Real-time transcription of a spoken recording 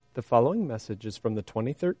The following message is from the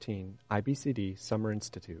 2013 IBCD Summer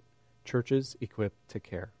Institute, Churches Equipped to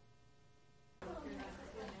Care.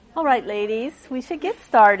 All right, ladies, we should get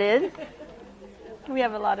started. We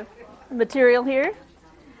have a lot of material here.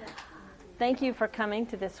 Thank you for coming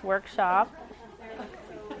to this workshop.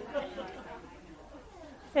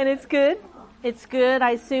 And it's good. It's good.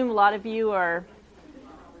 I assume a lot of you are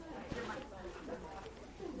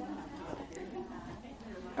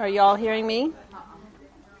you all hearing me?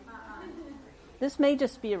 This may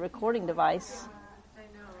just be a recording device.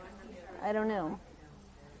 I don't know.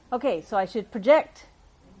 Okay, so I should project.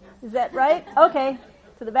 Is that right? Okay,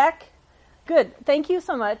 to the back. Good. Thank you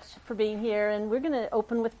so much for being here, and we're going to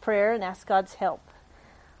open with prayer and ask God's help.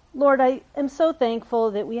 Lord, I am so thankful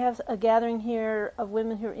that we have a gathering here of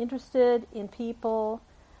women who are interested in people,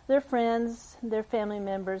 their friends, their family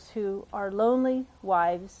members who are lonely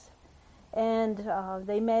wives, and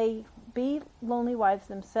they may be lonely wives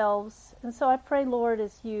themselves. And so I pray, Lord,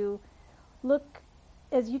 as you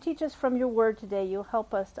teach us from your word today, you'll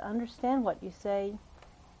help us to understand what you say,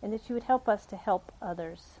 and that you would help us to help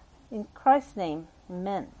others. In Christ's name,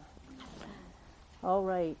 amen. All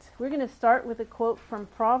right. We're going to start with a quote from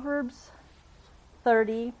Proverbs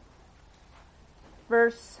 30,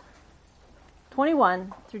 verse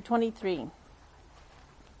 21 through 23.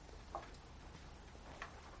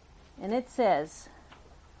 And it says,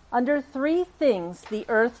 "Under three things the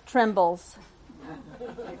earth trembles.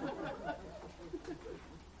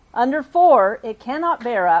 Under four it cannot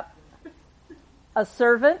bear up. A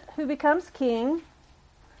servant who becomes king,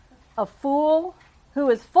 a fool who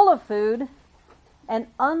is full of food, an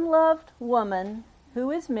unloved woman who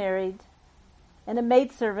is married, and a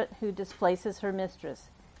maidservant who displaces her mistress."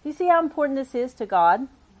 Do you see how important this is to God,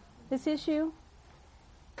 this issue?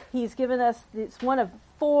 He's given us, it's one of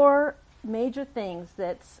four major things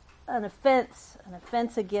that's an offense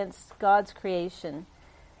against God's creation.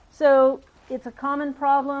 So it's a common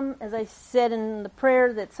problem, as I said in the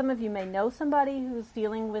prayer, that some of you may know somebody who's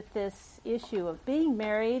dealing with this issue of being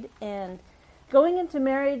married and going into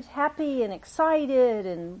marriage happy and excited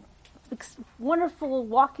and wonderful,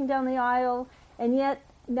 walking down the aisle, and yet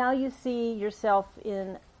now you see yourself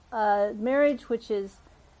in a marriage which is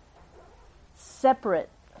separate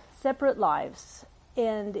lives,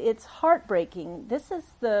 and it's heartbreaking. This is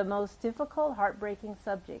the most difficult, heartbreaking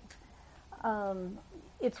subject.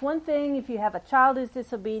 It's one thing if you have a child who's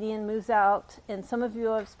disobedient, moves out, and some of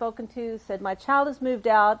you I've spoken to said, my child has moved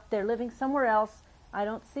out, they're living somewhere else, I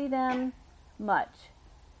don't see them much.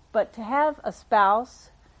 But to have a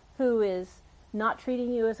spouse who is not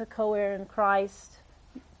treating you as a co-heir in Christ,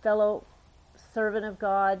 fellow servant of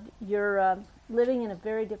God, you're living in a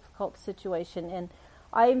very difficult situation. And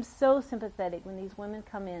I am so sympathetic when these women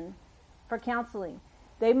come in for counseling.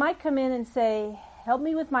 They might come in and say, help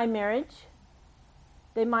me with my marriage.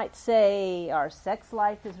 They might say, our sex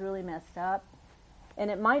life is really messed up.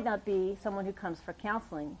 And it might not be someone who comes for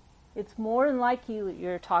counseling. It's more than likely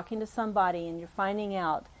you're talking to somebody and you're finding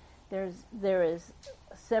out there is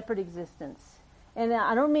a separate existence. And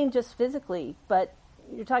I don't mean just physically, but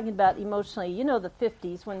you're talking about emotionally. You know the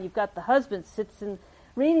 50s when you've got the husband sits and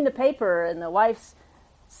reading the paper and the wife's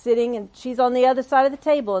sitting and she's on the other side of the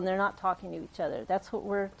table and they're not talking to each other. That's what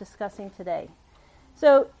we're discussing today.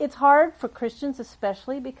 So it's hard for Christians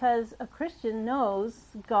especially because a Christian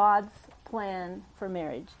knows God's plan for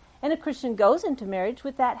marriage. And a Christian goes into marriage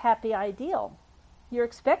with that happy ideal. You're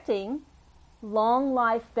expecting long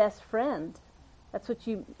life best friend. That's what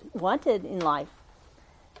you wanted in life.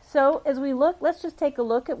 So as we look, let's just take a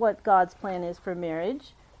look at what God's plan is for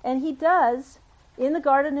marriage. And he does, in the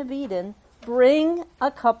Garden of Eden, bring a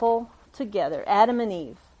couple together, Adam and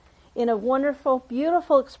Eve, in a wonderful,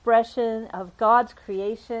 beautiful expression of God's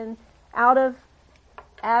creation. Out of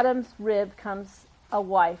Adam's rib comes a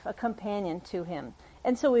wife, a companion to him.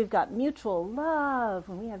 And so we've got mutual love,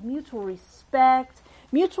 and we have mutual respect,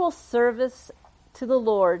 mutual service to the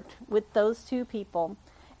Lord with those two people.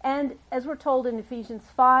 And as we're told in Ephesians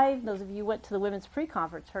 5, those of you who went to the women's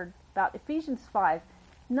pre-conference heard about Ephesians 5,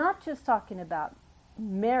 not just talking about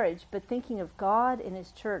marriage, but thinking of God and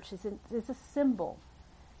his church is a symbol.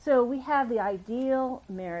 So we have the ideal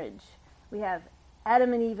marriage. We have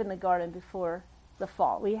Adam and Eve in the garden before the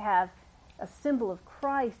fall. We have a symbol of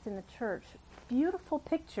Christ in the church. Beautiful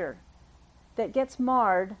picture that gets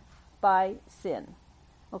marred by sin.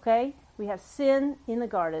 Okay? We have sin in the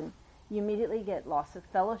garden. You immediately get loss of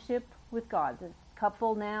fellowship with God. The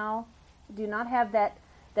couple now do not have that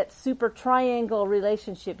super triangle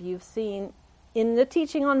relationship you've seen in the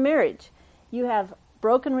teaching on marriage. You have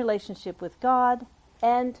broken relationship with God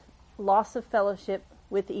and loss of fellowship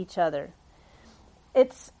with each other.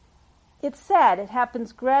 It's it's sad. It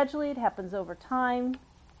happens gradually. It happens over time,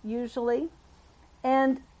 usually.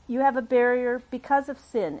 And you have a barrier because of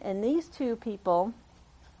sin. And these two people,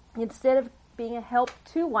 instead of being a help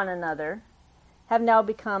to one another, have now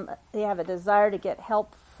become, they have a desire to get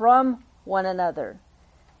help from one another.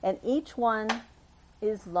 And each one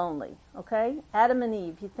is lonely, okay? Adam and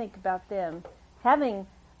Eve, you think about them having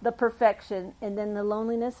the perfection and then the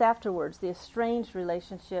loneliness afterwards, the estranged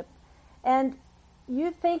relationship. And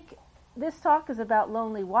you think this talk is about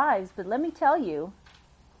lonely wives, but let me tell you,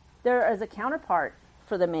 there is a counterpart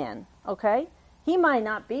for the man, okay? He might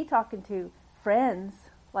not be talking to friends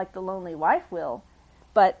like the lonely wife will,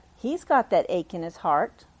 but he's got that ache in his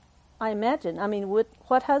heart, I imagine. I mean,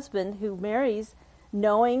 what husband who marries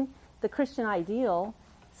knowing the Christian ideal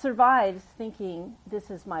survives thinking, this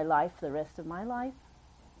is my life, the rest of my life?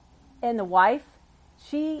 And the wife,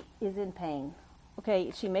 she is in pain.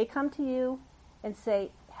 Okay, she may come to you and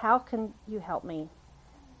say, how can you help me?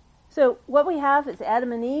 So what we have is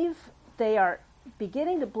Adam and Eve. They are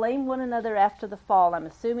beginning to blame one another after the fall. I'm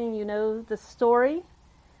assuming you know the story.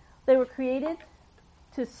 They were created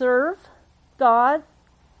to serve God.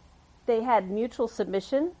 They had mutual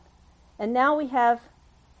submission. And now we have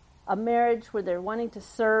a marriage where they're wanting to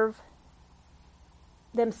serve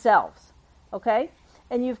themselves. Okay?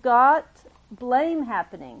 And you've got blame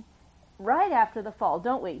happening right after the fall,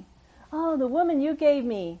 don't we? Oh, the woman you gave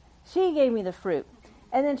me, she gave me the fruit.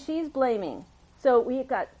 And then she's blaming. So we've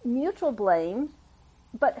got mutual blame.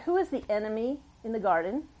 But who is the enemy in the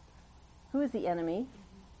garden? Who is the enemy?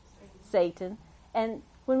 Satan. And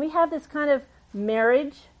when we have this kind of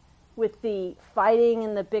marriage with the fighting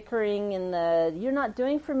and the bickering and the you're not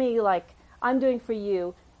doing for me like I'm doing for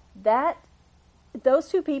you, that those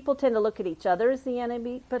two people tend to look at each other as the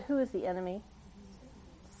enemy. But who is the enemy?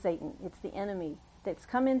 Satan. It's the enemy that's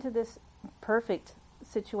come into this perfect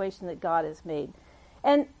situation that God has made.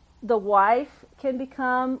 And the wife can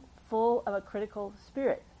become full of a critical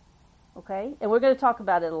spirit. Okay? And we're going to talk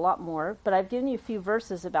about it a lot more, but I've given you a few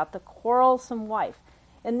verses about the quarrelsome wife.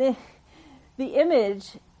 And the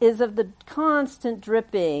image is of the constant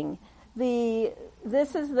dripping.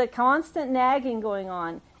 This is the constant nagging going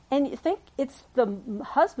on. And you think it's the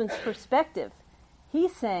husband's perspective.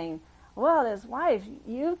 He's saying, well, this wife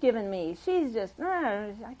you've given me, she's just,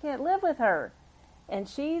 I can't live with her. And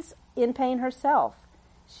she's in pain herself.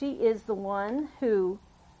 She is the one who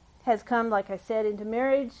has come, like I said, into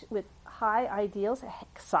marriage with high ideals,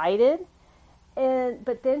 excited.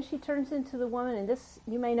 But then she turns into the woman, and this,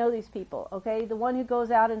 you may know these people, okay? The one who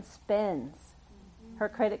goes out and spends her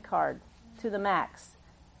credit card to the max.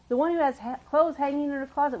 The one who has clothes hanging in her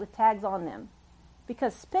closet with tags on them.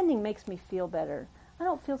 Because spending makes me feel better. I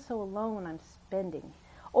don't feel so alone when I'm spending.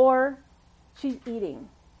 Or she's eating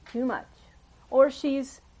too much. Or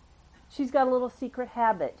she's got a little secret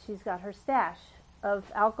habit. She's got her stash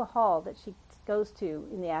of alcohol that she goes to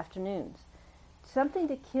in the afternoons. Something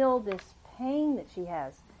to kill this pain that she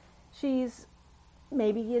has. She's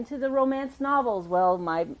maybe into the romance novels. Well,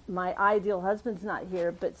 my ideal husband's not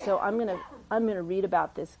here, but so I'm gonna read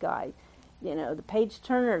about this guy. You know, the page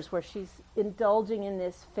turners where she's indulging in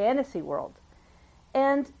this fantasy world.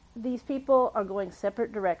 And these people are going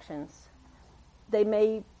separate directions. They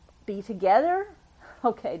may be together.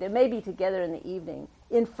 Okay, they may be together in the evening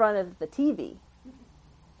in front of the TV.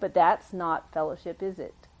 But that's not fellowship, is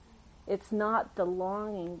it? It's not the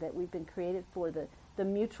longing that we've been created for, the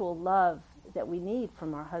mutual love that we need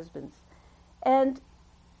from our husbands. And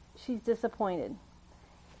she's disappointed.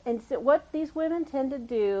 And so what these women tend to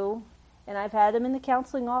do, and I've had them in the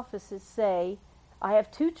counseling offices say, I have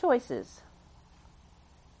two choices.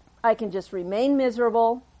 I can just remain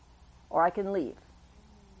miserable, or I can leave.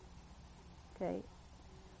 Okay?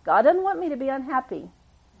 God doesn't want me to be unhappy.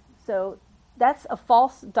 So that's a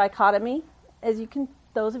false dichotomy. As you can,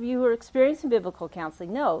 those of you who are experiencing biblical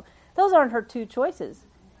counseling know, those aren't her two choices.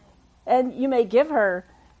 And you may give her,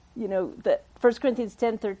 the 1 Corinthians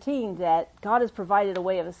 10:13, that God has provided a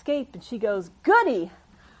way of escape, and she goes, goody,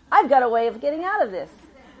 I've got a way of getting out of this.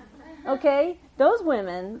 Okay? Those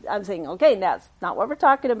women, I'm saying, okay, that's not what we're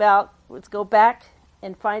talking about. Let's go back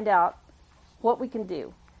and find out what we can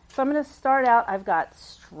do. So I'm going to start out, I've got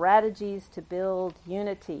strategies to build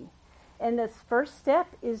unity. And this first step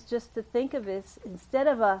is just to think of this, instead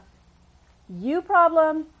of a you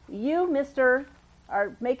problem, you, mister,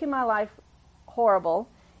 are making my life horrible,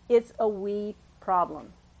 it's a we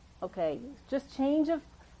problem. Okay, just change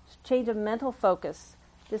of mental focus.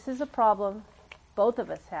 This is a problem both of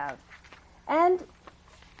us have. And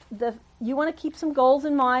you want to keep some goals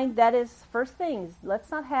in mind. That is, first things,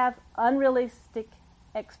 let's not have unrealistic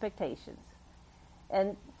expectations.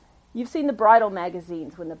 And You've seen the bridal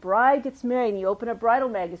magazines. When the bride gets married and you open a bridal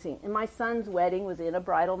magazine, and my son's wedding was in a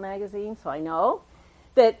bridal magazine, so I know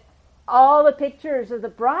that all the pictures of the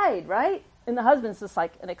bride, right? And the husband's just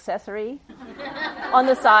like an accessory on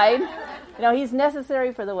the side. He's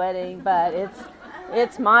necessary for the wedding, but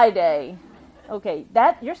it's my day. Okay,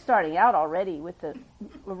 that you're starting out already with the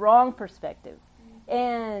wrong perspective.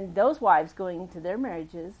 And those wives going into their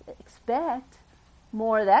marriages expect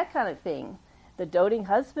more of that kind of thing. The doting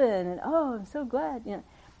husband, and I'm so glad.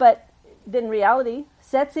 But then reality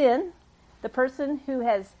sets in. The person who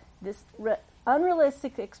has this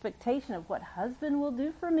unrealistic expectation of what husband will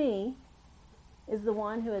do for me is the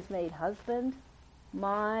one who has made husband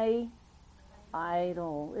my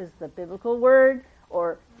idol, is the biblical word,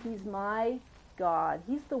 or he's my God.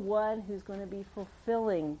 He's the one who's going to be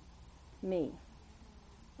fulfilling me.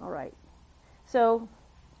 All right. So,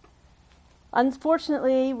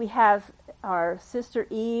 unfortunately, we have our sister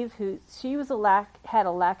Eve, who she was had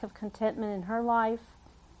a lack of contentment in her life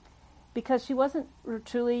because she wasn't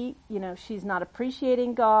truly, she's not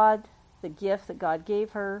appreciating God, the gift that God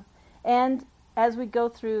gave her. And as we go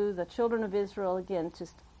through the children of Israel, again,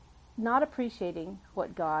 just not appreciating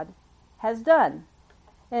what God has done.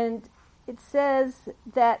 And it says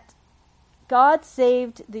that God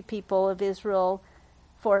saved the people of Israel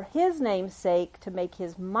for his name's sake, to make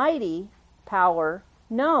his mighty power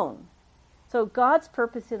known. So God's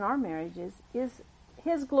purpose in our marriages is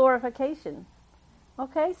his glorification.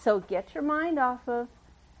 Okay, so get your mind off of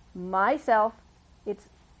myself. It's,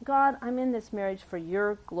 God, I'm in this marriage for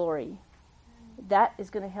your glory. That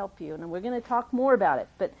is going to help you, and we're going to talk more about it.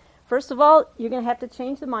 But first of all, you're going to have to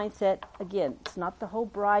change the mindset. Again, it's not the whole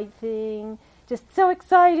bride thing, just so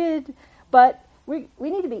excited, but we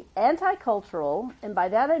need to be anti-cultural, and by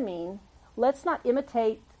that I mean, let's not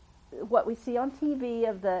imitate what we see on TV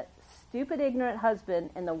of the stupid, ignorant husband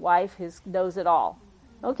and the wife who knows it all.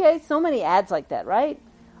 Okay, so many ads like that, right?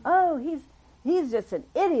 Oh, he's just an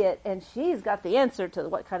idiot, and she's got the answer to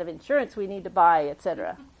what kind of insurance we need to buy,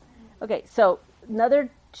 etc. Okay, so another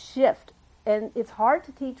shift, and it's hard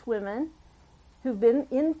to teach women who've been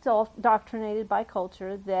indoctrinated by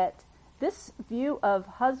culture that this view of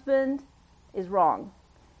husband is wrong.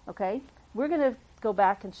 Okay, we're going to go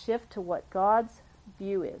back and shift to what God's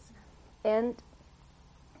view is, and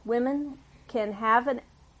women can have an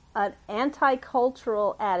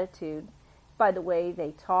anti-cultural attitude by the way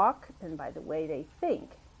they talk and by the way they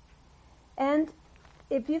think. And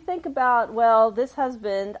if you think about, well, this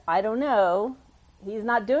husband, I don't know, he's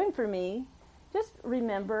not doing for me, just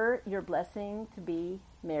remember your blessing to be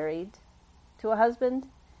married to a husband.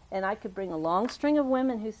 And I could bring a long string of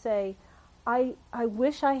women who say, I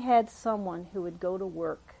wish I had someone who would go to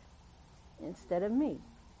work instead of me.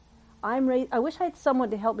 I wish I had someone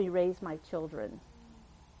to help me raise my children,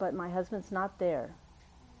 but my husband's not there.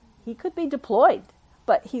 He could be deployed,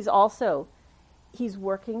 but he's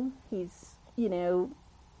working. He's,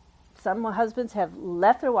 some husbands have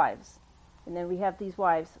left their wives, and then we have these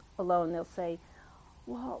wives alone. They'll say,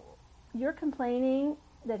 well, you're complaining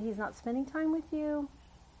that he's not spending time with you,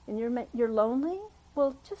 and you're lonely?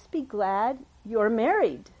 Well, just be glad you're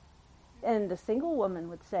married. And the single woman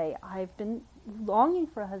would say, I've been longing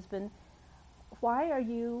for a husband. Why are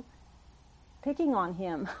you picking on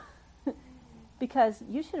him? Because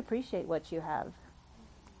you should appreciate what you have.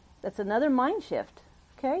 That's another mind shift.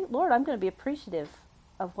 Okay, Lord, I'm going to be appreciative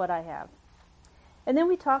of what I have. And then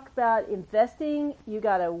we talk about investing. You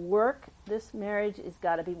got to work. This marriage has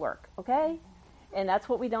got to be work, okay? And that's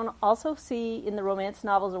what we don't also see in the romance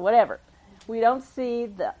novels or whatever. We don't see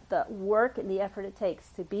the work and the effort it takes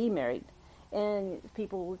to be married. And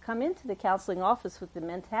people will come into the counseling office with the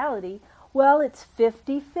mentality, well, it's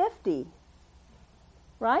 50-50,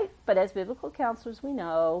 right? But as biblical counselors, we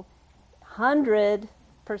know 100%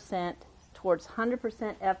 towards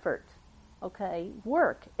 100% effort, okay,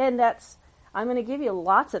 work. And I'm going to give you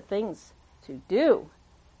lots of things to do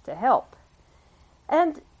to help.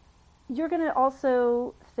 And you're going to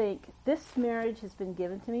also think, this marriage has been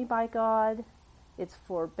given to me by God. It's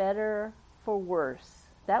for better, for worse.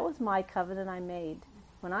 That was my covenant I made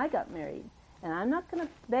when I got married. And I'm not going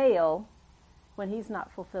to bail when he's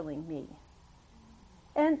not fulfilling me.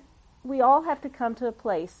 And we all have to come to a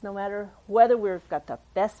place, no matter whether we've got the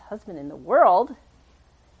best husband in the world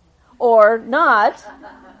or not,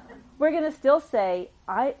 we're going to still say,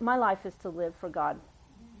 my life is to live for God.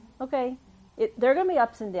 Okay? There are going to be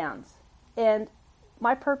ups and downs. And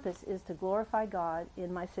my purpose is to glorify God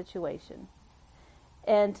in my situation.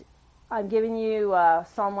 And I'm giving you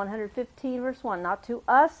Psalm 115, verse 1. Not to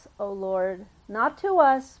us, O Lord, not to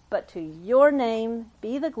us, but to your name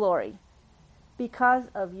be the glory. because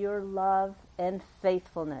of your love and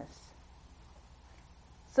faithfulness.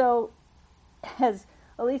 So, as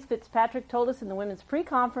Elise Fitzpatrick told us in the Women's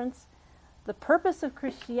Pre-Conference, the purpose of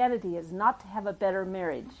Christianity is not to have a better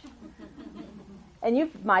marriage. And you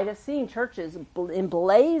might have seen churches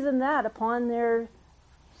emblazon that upon their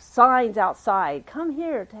signs outside. Come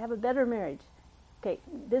here to have a better marriage. Okay,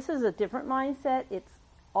 this is a different mindset. It's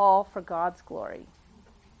all for God's glory.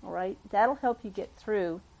 All right? That'll help you get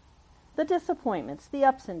through the disappointments, the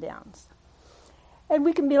ups and downs. And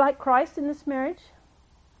we can be like Christ in this marriage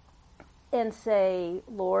and say,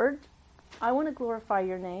 Lord, I want to glorify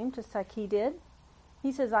your name just like he did.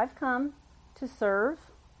 He says, I've come to serve.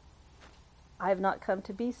 I have not come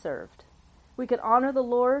to be served. We can honor the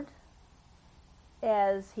Lord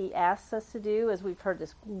as he asks us to do, as we've heard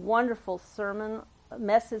this wonderful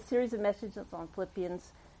series of messages on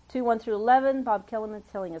Philippians 2, 1 through 11. Bob Kellerman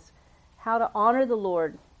telling us how to honor the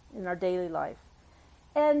Lord in our daily life.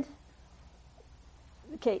 And,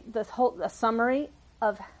 okay, a summary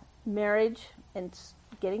of marriage and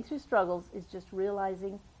getting through struggles is just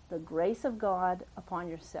realizing the grace of God upon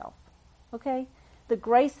yourself. Okay? The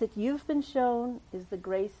grace that you've been shown is the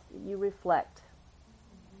grace that you reflect.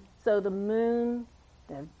 So the moon,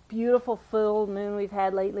 the beautiful full moon we've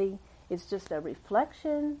had lately, is just a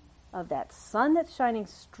reflection of that sun that's shining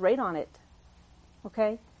straight on it.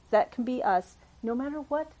 Okay? That can be us, no matter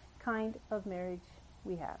what kind of marriage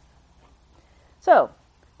we have. So,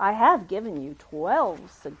 I have given you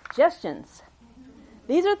 12 suggestions.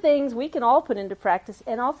 These are things we can all put into practice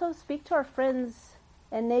and also speak to our friends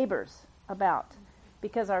and neighbors about.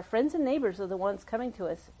 Because our friends and neighbors are the ones coming to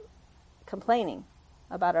us complaining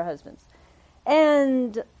about our husbands.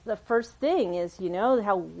 And the first thing is, you know,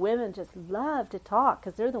 how women just love to talk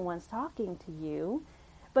because they're the ones talking to you.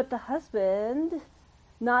 But the husband,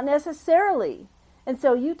 not necessarily. And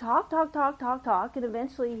so you talk, and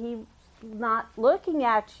eventually he's not looking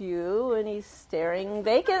at you and he's staring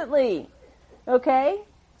vacantly. Okay?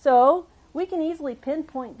 So we can easily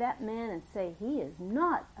pinpoint that man and say, he is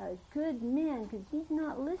not a good man because he's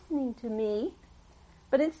not listening to me.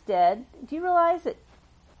 But instead, do you realize that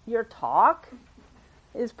your talk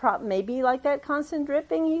is maybe like that constant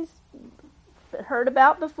dripping he's heard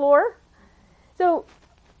about before? So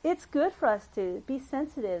it's good for us to be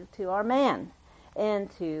sensitive to our man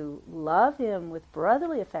and to love him with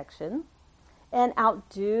brotherly affection and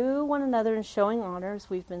outdo one another in showing honor, as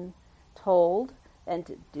we've been told, and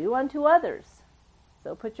to do unto others.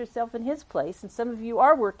 So put yourself in his place. And some of you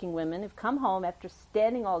are working women who've come home after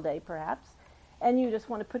standing all day, perhaps, and you just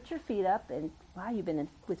want to put your feet up and, wow, you've been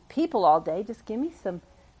with people all day. Just give me some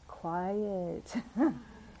quiet.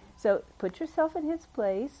 So put yourself in his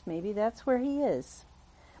place. Maybe that's where he is.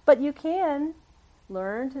 But you can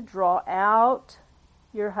learn to draw out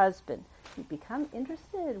your husband. You become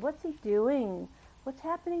interested. What's he doing? What's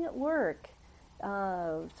happening at work?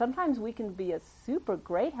 Sometimes we can be a super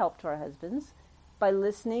great help to our husbands by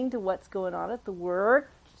listening to what's going on at the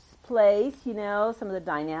workplace, you know, some of the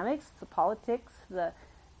dynamics, the politics, the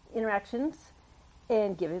interactions,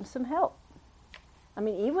 and give him some help. I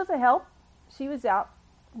mean, Eve was a help. She was out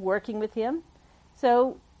working with him.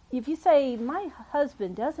 So if you say, my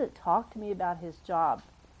husband doesn't talk to me about his job,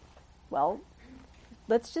 well,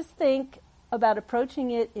 let's just think about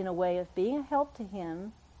approaching it in a way of being a help to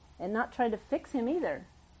him and not trying to fix him either.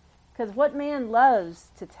 Because what man loves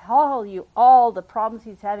to tell you all the problems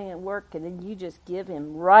he's having at work and then you just give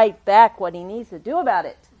him right back what he needs to do about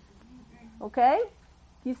it? Okay?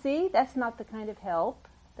 You see, that's not the kind of help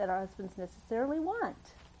that our husbands necessarily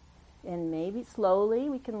want. And maybe slowly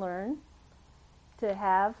we can learn to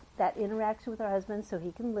have that interaction with our husband so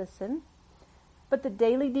he can listen. But the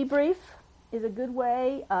daily debrief is a good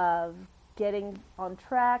way of getting on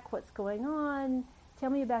track, what's going on. Tell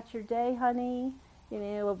me about your day, honey, you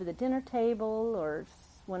know, over the dinner table, or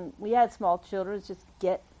when we had small children,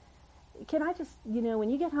 can I just, you know, when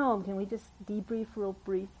you get home, can we just debrief real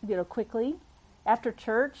brief, you know, quickly? After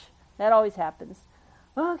church, that always happens.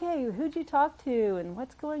 Okay, who'd you talk to, and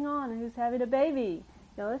what's going on, and who's having a baby?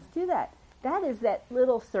 You know, let's do that. That is that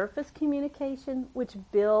little surface communication which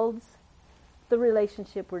builds the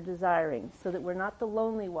relationship we're desiring, so that we're not the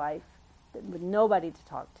lonely wife with nobody to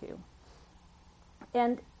talk to.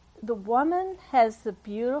 And the woman has the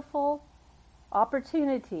beautiful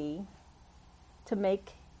opportunity to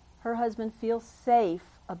make her husband feel safe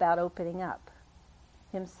about opening up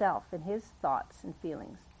himself and his thoughts and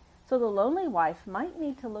feelings. So the lonely wife might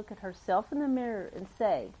need to look at herself in the mirror and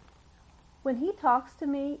say, when he talks to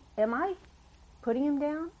me, am I putting him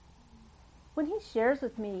down? When he shares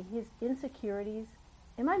with me his insecurities,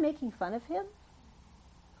 am I making fun of him?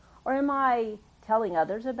 Or am I telling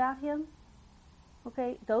others about him,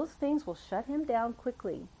 okay, those things will shut him down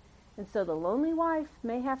quickly. And so the lonely wife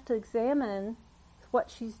may have to examine what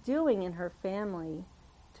she's doing in her family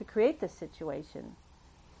to create this situation.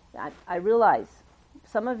 I realize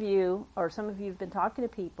some of you have been talking to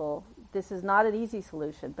people, this is not an easy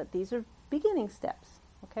solution, but these are beginning steps,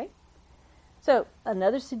 okay? So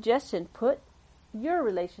another suggestion, put your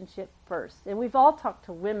relationship first. And we've all talked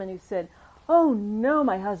to women who said, oh no,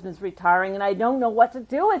 my husband's retiring and I don't know what to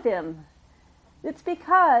do with him. It's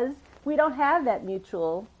because we don't have that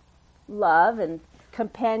mutual love and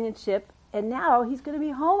companionship, and now he's going to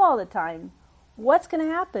be home all the time. What's going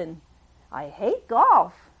to happen? I hate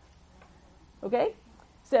golf. Okay?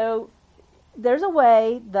 So there's a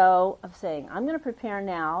way, though, of saying, I'm going to prepare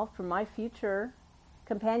now for my future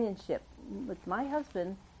companionship with my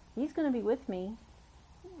husband. He's going to be with me,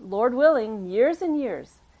 Lord willing, years and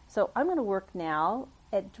years. So I'm going to work now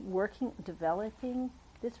at developing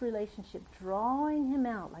this relationship, drawing him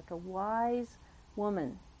out like a wise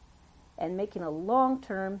woman, and making a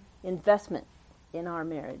long-term investment in our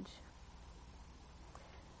marriage.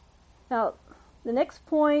 Now, the next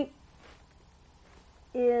point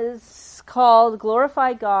is called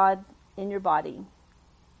Glorify God in Your Body.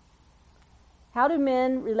 How do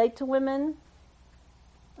men relate to women?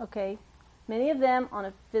 Okay, many of them on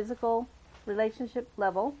a physical relationship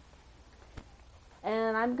level.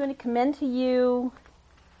 And I'm going to commend to you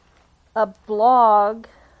a blog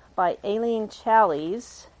by Aileen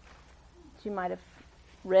Challies, which you might have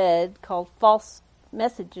read, called False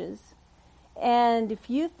Messages. And if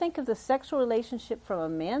you think of the sexual relationship from a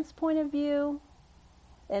man's point of view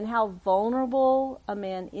and how vulnerable a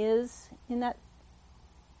man is in that,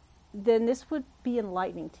 then this would be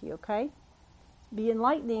enlightening to you, okay? Be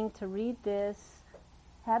enlightening to read this,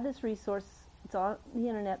 have this resource, it's on the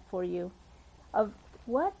internet for you, of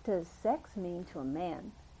what does sex mean to a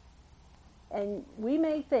man. And we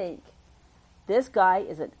may think, this guy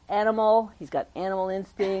is an animal, he's got animal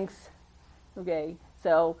instincts, okay?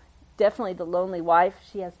 So definitely the lonely wife,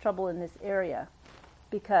 she has trouble in this area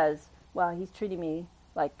because, well, he's treating me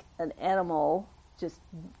like an animal, just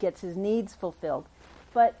gets his needs fulfilled.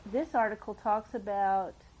 But this article talks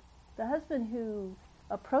about the husband who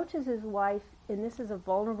approaches his wife, and this is a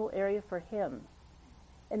vulnerable area for him.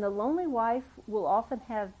 And the lonely wife will often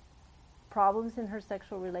have problems in her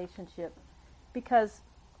sexual relationship because,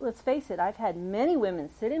 let's face it, I've had many women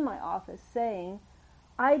sit in my office saying,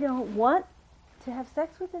 I don't want to have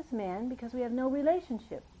sex with this man because we have no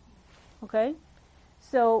relationship. Okay?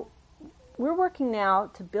 So we're working now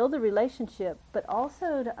to build a relationship, but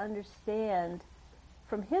also to understand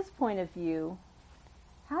from his point of view,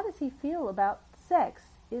 how does he feel about sex?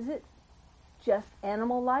 Is it just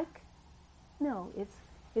animal-like? No,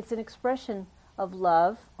 it's an expression of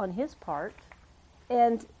love on his part.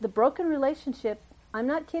 And the broken relationship, I'm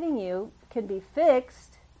not kidding you, can be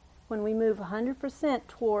fixed when we move 100%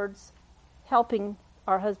 towards helping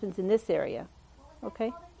our husbands in this area.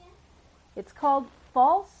 Okay? It's called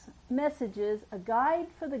False Messages, A Guide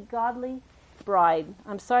for the Godly Bride.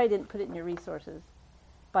 I'm sorry I didn't put it in your resources.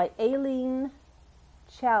 By Aileen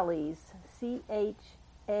Challies, Challies.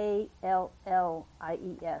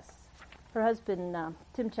 Her husband,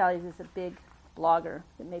 Tim Challies, is a big blogger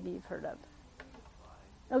that maybe you've heard of.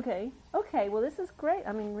 Okay, well this is great.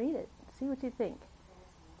 I mean, read it. See what you think.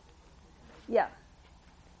 Yeah,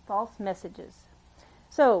 false messages.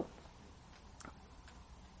 So,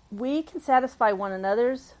 we can satisfy one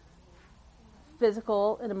another's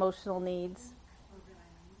physical and emotional needs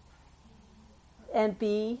and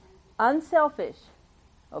be unselfish.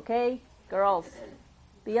 Okay, girls,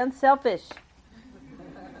 be unselfish.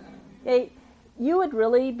 Okay, you would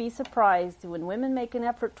really be surprised when women make an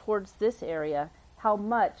effort towards this area how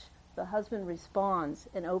much the husband responds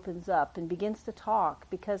and opens up and begins to talk,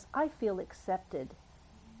 because I feel accepted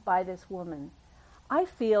by this woman. I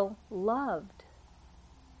feel loved.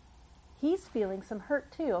 He's feeling some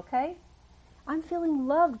hurt too, okay? I'm feeling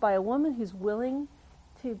loved by a woman who's willing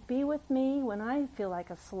to be with me when I feel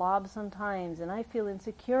like a slob sometimes and I feel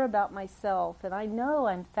insecure about myself and I know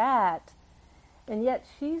I'm fat. And yet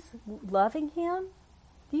she's loving him.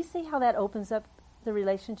 Do you see how that opens up the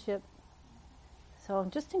relationship? So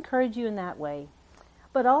just encourage you in that way.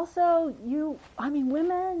 But also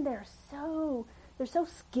women, they're so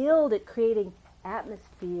skilled at creating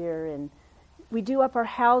atmosphere, and we do up our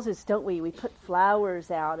houses, don't we? We put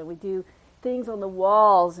flowers out and we do things on the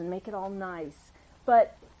walls and make it all nice.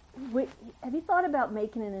 But have you thought about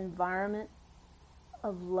making an environment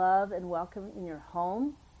of love and welcome in your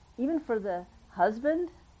home, even for the husband?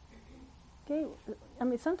 Okay, I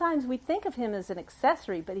mean, sometimes we think of him as an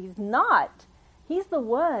accessory, but he's not. He's the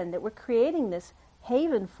one that we're creating this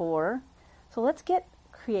haven for. So let's get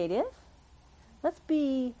creative. Let's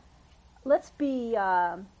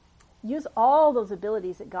use all those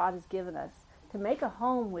abilities that God has given us to make a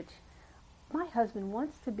home which my husband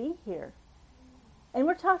wants to be here. And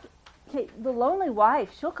we're talking, okay, the lonely wife,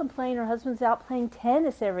 she'll complain her husband's out playing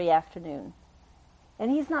tennis every afternoon.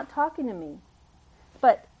 And he's not talking to me.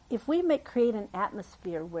 But if we create an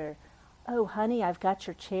atmosphere where, oh, honey, I've got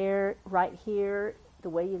your chair right here, the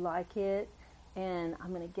way you like it, and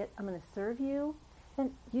I'm going to serve you,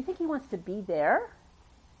 then you think he wants to be there?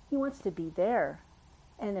 He wants to be there.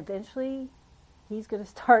 And eventually, he's going to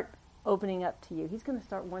start opening up to you. He's going to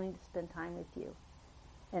start wanting to spend time with you.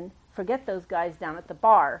 And forget those guys down at the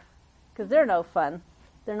bar, because they're no fun.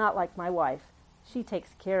 They're not like my wife. She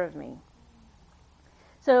takes care of me.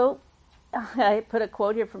 So, I put a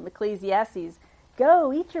quote here from Ecclesiastes.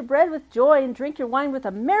 Go, eat your bread with joy and drink your wine with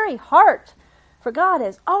a merry heart, for God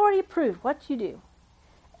has already approved what you do.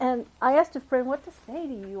 And I asked a friend what to say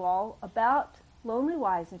to you all about lonely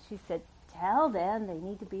wives, and she said, tell them they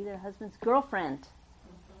need to be their husband's girlfriend.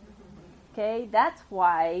 Okay, that's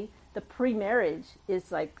why the pre-marriage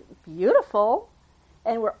is like beautiful,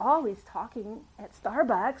 and we're always talking at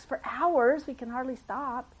Starbucks for hours. We can hardly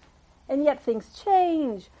stop, and yet things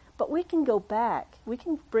change. But we can go back. We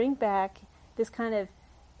can bring back this kind of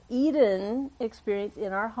Eden experience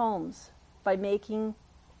in our homes by making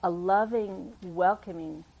a loving,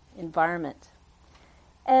 welcoming environment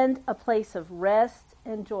and a place of rest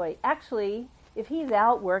and joy. Actually, if he's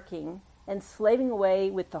out working and slaving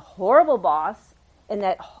away with the horrible boss and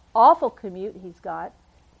that awful commute he's got,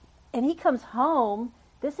 and he comes home,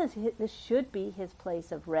 this should be his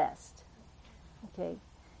place of rest. Okay,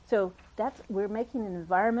 so we're making an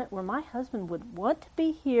environment where my husband would want to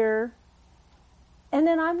be here, and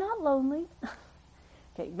then I'm not lonely.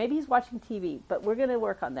 Okay, maybe he's watching TV, but we're going to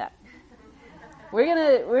work on that. We're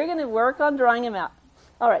going to work on drawing him out.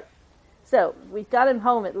 All right, so we've got him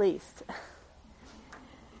home at least.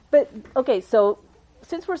 But, okay, so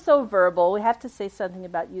since we're so verbal, we have to say something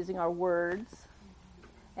about using our words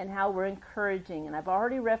and how we're encouraging. And I've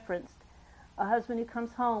already referenced a husband who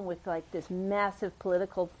comes home with like this massive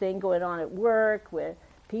political thing going on at work where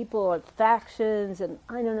people are factions and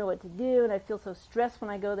I don't know what to do and I feel so stressed when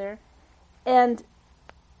I go there. And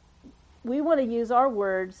we want to use our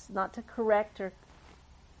words not to correct or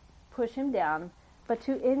push him down, but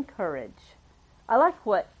to encourage. I like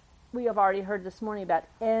what we have already heard this morning about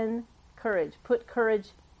encourage. Put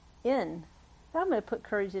courage in. I'm going to put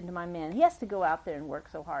courage into my man. He has to go out there and work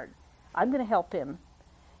so hard. I'm going to help him.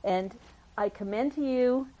 And I commend to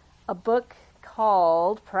you a book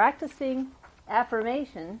called Practicing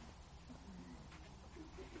Affirmation.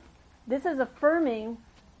 This is affirming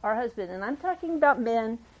our husband. And I'm talking about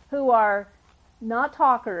men who are not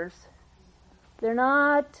talkers. They're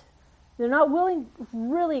not willing,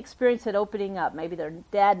 really experience it opening up. Maybe their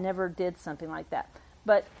dad never did something like that.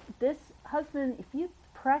 But this husband, if you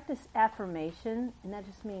practice affirmation, and that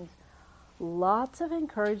just means lots of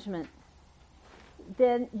encouragement,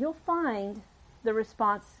 then you'll find the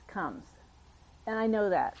response comes. And I know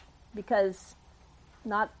that because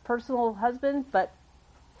not personal husband, but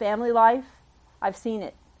family life, I've seen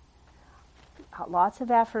it. Lots of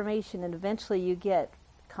affirmation, and eventually you get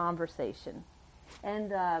conversation.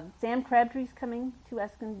 And Sam Crabtree's coming to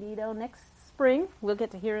Escondido next spring. We'll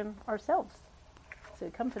get to hear him ourselves. So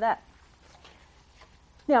come for that.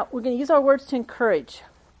 Now, we're going to use our words to encourage.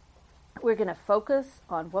 We're going to focus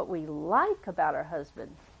on what we like about our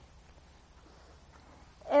husband.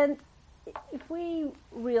 And if we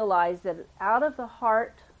realize that out of the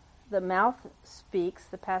heart, the mouth speaks,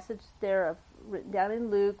 the passage there written down in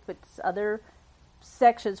Luke, but other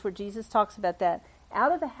sections where Jesus talks about that,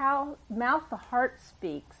 out of the mouth the heart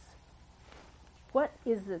speaks. What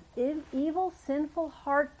is the evil, sinful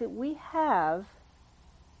heart that we have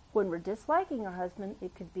when we're disliking our husband?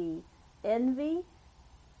 It could be envy.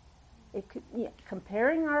 It could be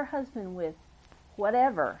comparing our husband with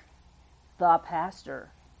whatever, the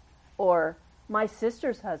pastor, or my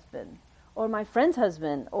sister's husband, or my friend's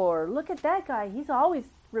husband, or look at that guy, he's always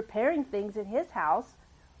repairing things in his house.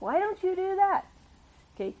 Why don't you do that?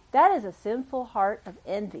 Okay, that is a sinful heart of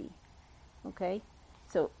envy. Okay,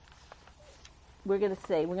 so we're going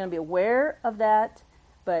to be aware of that,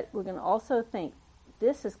 but we're going to also think,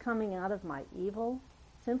 this is coming out of my evil,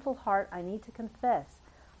 sinful heart. I need to confess.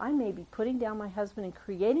 I may be putting down my husband and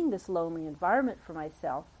creating this lonely environment for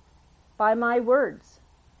myself by my words,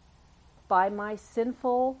 by my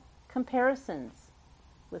sinful comparisons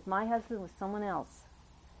with my husband with someone else.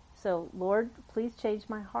 So, Lord, please change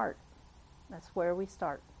my heart. That's where we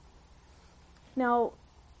start. Now,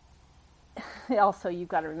 also you've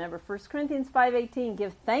got to remember 1 Corinthians 5:18,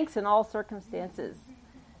 give thanks in all circumstances.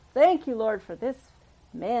 Thank you, Lord, for this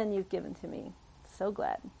man you've given to me. So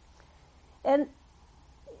glad. And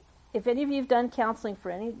if any of you have done counseling for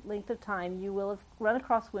any length of time, you will have run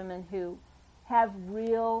across women who have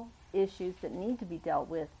real issues that need to be dealt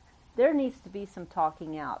with. There needs to be some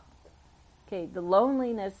talking out. Okay, the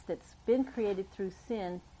loneliness that's been created through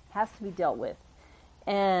sin has to be dealt with.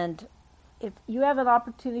 And if you have an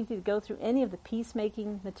opportunity to go through any of the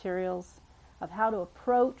peacemaking materials of how to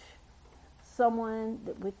approach someone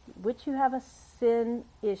with which you have a sin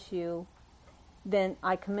issue, then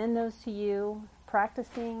I commend those to you.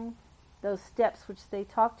 Practicing those steps which they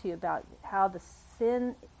talk to you about, how the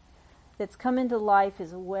sin that's come into life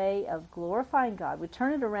is a way of glorifying God. We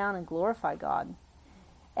turn it around and glorify God.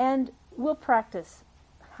 And we'll practice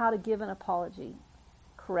how to give an apology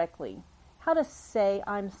correctly. How to say,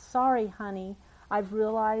 I'm sorry, honey. I've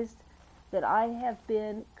realized that I have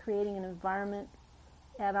been creating an environment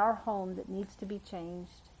at our home that needs to be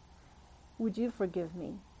changed. Would you forgive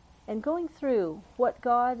me? And going through what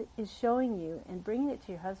God is showing you and bringing it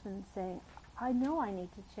to your husband and saying, I know I need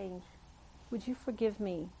to change. Would you forgive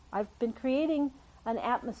me? I've been creating an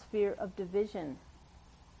atmosphere of division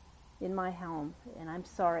in my home, and I'm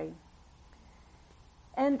sorry.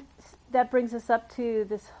 And that brings us up to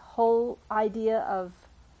this whole idea of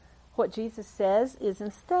what Jesus says is,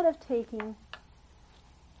 instead of taking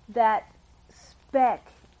that speck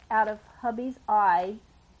out of hubby's eye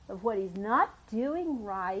of what he's not doing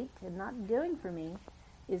right and not doing for me,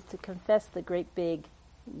 is to confess the great big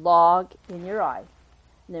log in your eye.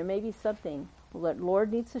 And there may be something that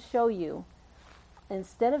Lord needs to show you.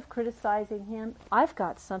 Instead of criticizing him, I've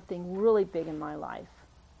got something really big in my life.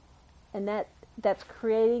 And that's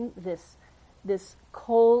creating this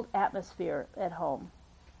cold atmosphere at home.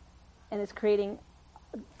 And it's creating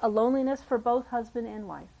a loneliness for both husband and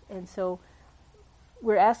wife. And so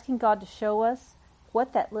we're asking God to show us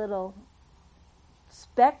what that little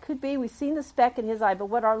speck could be. We've seen the speck in his eye, but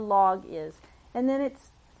what our log is. And then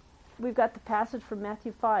we've got the passage from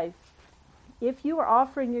Matthew 5. If you are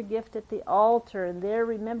offering your gift at the altar and there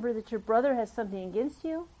remember that your brother has something against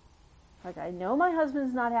you, like, I know my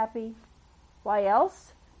husband's not happy. Why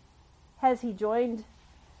else has he joined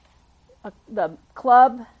the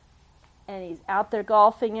club and he's out there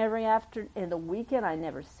golfing in the weekend? I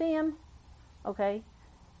never see him. Okay?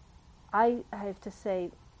 I have to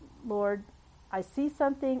say, Lord, I see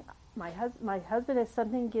something. My husband has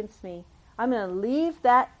something against me. I'm going to leave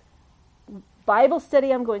that Bible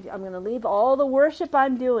study I'm going to leave all the worship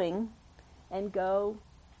I'm doing and go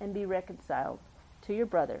and be reconciled to your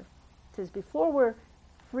brother. It says before we're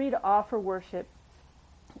free to offer worship,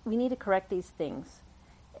 we need to correct these things.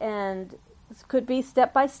 And this could be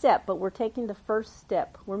step by step, but we're taking the first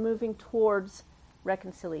step. We're moving towards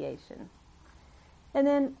reconciliation. And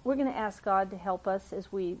then we're going to ask God to help us this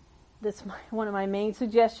is one of my main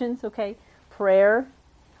suggestions, okay? Prayer.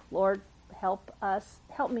 Lord, help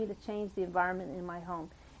me to change the environment in my home.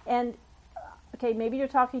 And, okay, maybe you're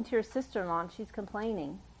talking to your sister-in-law and she's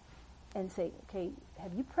complaining. And say, okay,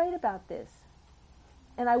 have you prayed about this?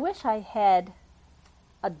 And I wish I had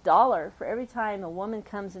 $1 for every time a woman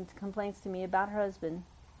comes and complains to me about her husband.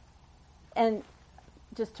 And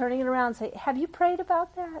just turning it around and say, have you prayed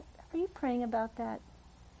about that? Are you praying about that?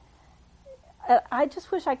 I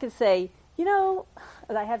just wish I could say,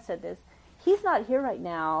 and I have said this, he's not here right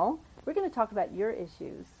now. We're going to talk about your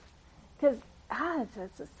issues. Because,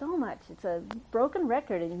 it's so much. It's a broken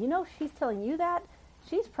record. And she's telling you that.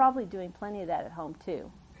 She's probably doing plenty of that at home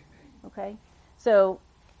too. Okay? So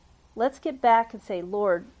let's get back and say,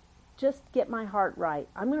 Lord, just get my heart right.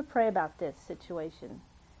 I'm going to pray about this situation.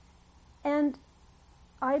 And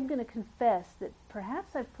I'm going to confess that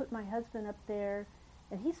perhaps I've put my husband up there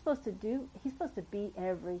and he's supposed to be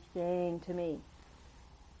everything to me.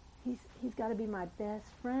 He's got to be my best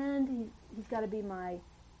friend. He's got to be my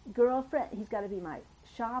girlfriend. He's got to be my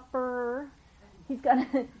shopper. He's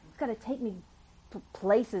got to take me to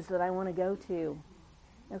places that I want to go to.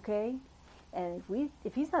 Okay? And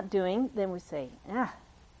if he's not doing, then we say,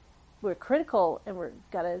 we're critical and we've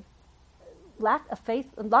got a lack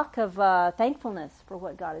of thankfulness for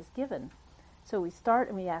what God has given. So we start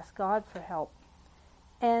and we ask God for help.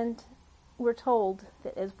 And we're told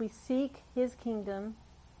that as we seek his kingdom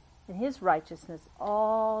and his righteousness,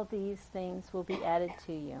 all these things will be added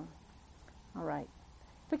to you. All right.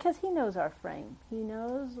 Because he knows our frame. He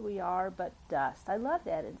knows we are but dust. I love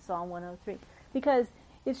that in Psalm 103. Because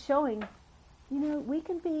it's showing, we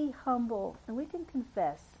can be humble and we can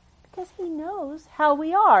confess. Because he knows how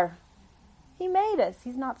we are. He made us.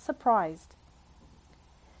 He's not surprised.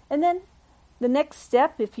 And then the next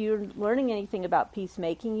step, if you're learning anything about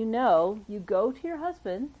peacemaking, you go to your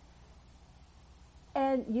husband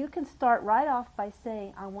and you can start right off by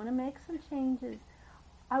saying, I want to make some changes.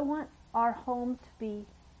 I want our home to be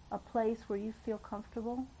a place where you feel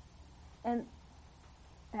comfortable. And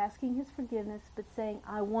asking his forgiveness, but saying,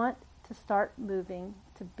 I want to start moving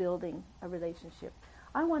to building a relationship.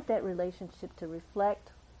 I want that relationship to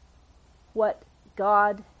reflect what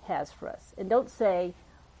God has for us. And don't say,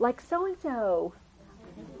 like so-and-so.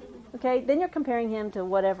 Okay, then you're comparing him to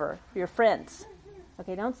whatever, your friends.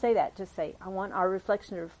 Okay, don't say that. Just say, I want our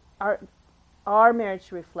reflection, our marriage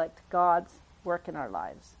to reflect God's work in our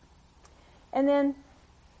lives. And then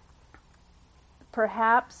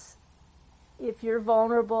perhaps if you're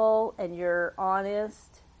vulnerable and you're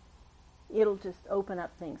honest, it'll just open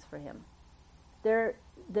up things for him. There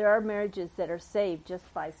are marriages that are saved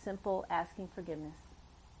just by simple asking forgiveness.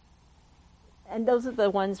 And those are the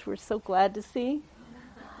ones we're so glad to see.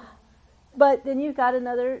 But then you've got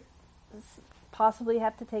possibly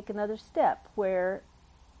have to take another step where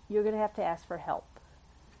you're going to have to ask for help.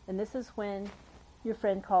 And this is when your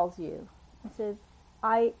friend calls you and says,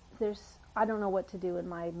 I don't know what to do in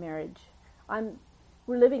my marriage.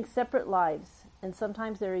 We're living separate lives, and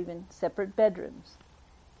sometimes they're even separate bedrooms.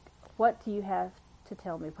 What do you have to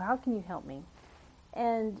tell me? How can you help me?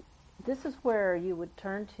 And this is where you would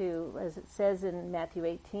turn to, as it says in Matthew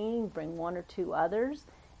 18, bring one or two others,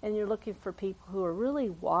 and you're looking for people who are really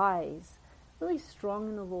wise, really strong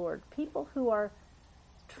in the Lord, people who are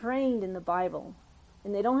trained in the Bible.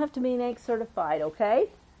 And they don't have to be NAICS certified, okay?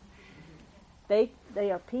 They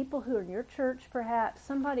are people who are in your church, perhaps,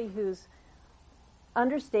 somebody who's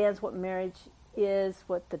understands what marriage is,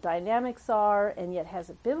 what the dynamics are, and yet has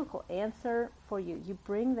a biblical answer for you. You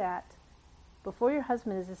bring that before your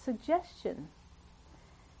husband as a suggestion.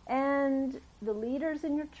 And the leaders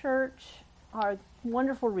in your church are a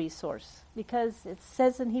wonderful resource because it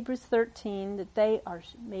says in Hebrews 13 that they are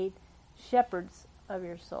made shepherds of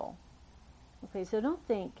your soul. Okay, so don't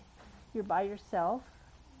think you're by yourself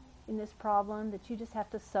in this problem, that you just have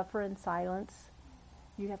to suffer in silence.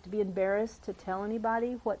 You have to be embarrassed to tell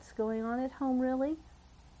anybody what's going on at home, really.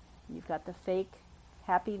 You've got the fake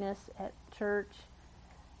happiness at church.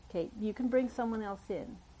 Okay, you can bring someone else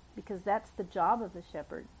in because that's the job of the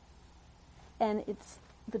shepherd. And it's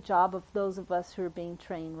the job of those of us who are being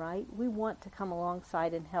trained, right? We want to come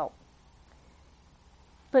alongside and help.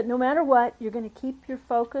 But no matter what, you're going to keep your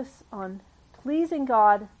focus on pleasing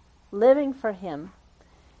God, living for Him.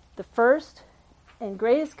 The first and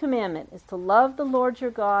greatest commandment is to love the Lord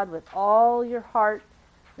your God with all your heart,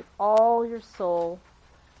 with all your soul,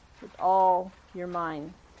 with all your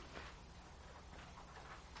mind.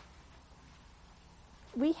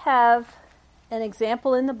 We have an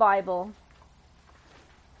example in the Bible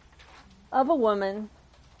of a woman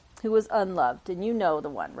who was unloved, and you know the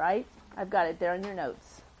one, right? I've got it there in your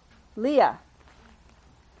notes. Leah.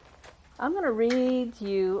 I'm going to read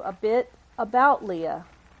you a bit about Leah.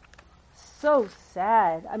 So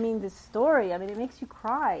sad. I mean, this story, it makes you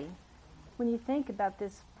cry when you think about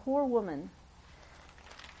this poor woman.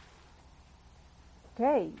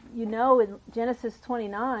 Okay, you know in Genesis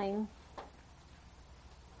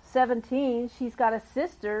 29:17, she's got a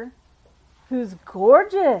sister who's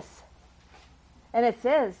gorgeous. And it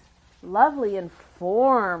says, lovely in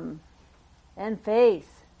form and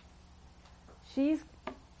face. She's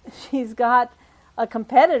got a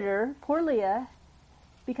competitor, poor Leah,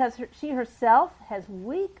 because she herself has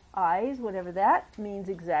weak eyes, whatever that means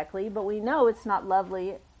exactly, but we know it's not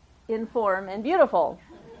lovely in form and beautiful.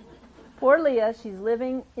 Poor Leah, she's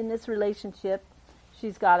living in this relationship.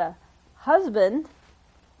 She's got a husband,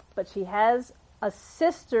 but she has a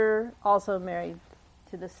sister also married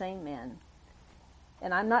to the same man.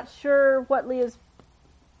 And I'm not sure what Leah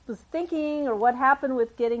was thinking or what happened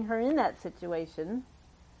with getting her in that situation.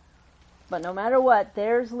 But no matter what,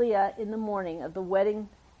 there's Leah in the morning of the wedding,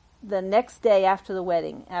 the next day after the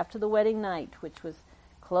wedding night, which was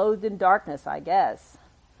clothed in darkness, I guess.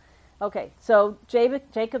 Okay, so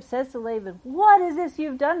Jacob says to Laban, what is this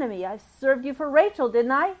you've done to me? I served you for Rachel,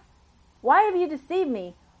 didn't I? Why have you deceived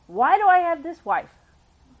me? Why do I have this wife?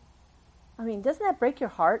 Doesn't that break your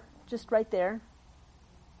heart just right there?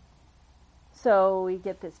 So we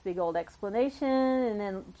get this big old explanation, and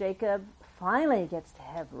then Jacob finally gets to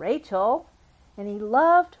have Rachel, and he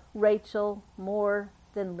loved Rachel more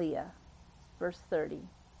than Leah. Verse 30.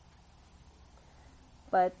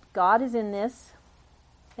 But God is in this,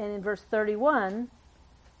 and in verse 31,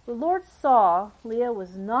 the Lord saw Leah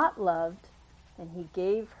was not loved, and He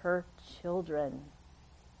gave her children.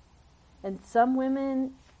 And some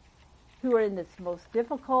women who are in this most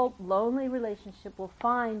difficult, lonely relationship will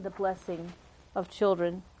find the blessing of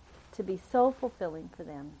children to be so fulfilling for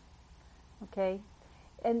them. Okay?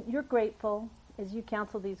 And you're grateful as you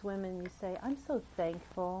counsel these women. You say, I'm so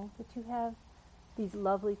thankful that you have these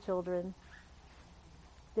lovely children,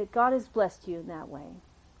 that God has blessed you in that way.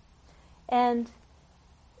 And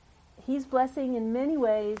He's blessing in many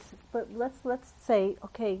ways, but let's say,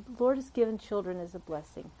 okay, the Lord has given children as a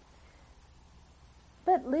blessing.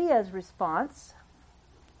 But Leah's response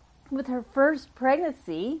with her first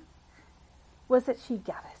pregnancy was that she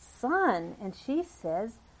got a son, and she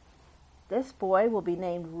says, this boy will be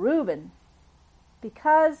named Reuben,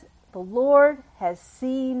 because the Lord has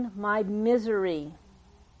seen my misery.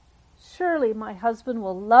 Surely my husband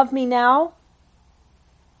will love me now.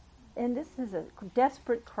 And this is a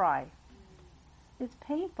desperate cry. It's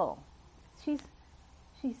painful. She's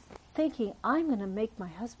thinking, I'm going to make my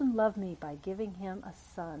husband love me by giving him a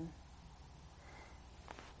son.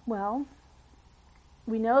 Well,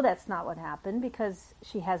 we know that's not what happened, because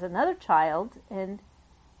she has another child, and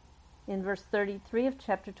in verse 33 of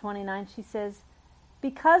chapter 29 she says,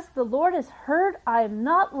 because the Lord has heard I am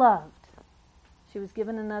not loved. She was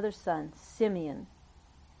given another son, Simeon.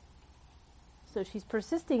 So she's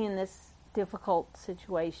persisting in this difficult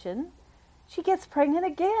situation. She gets pregnant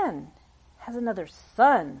again, has another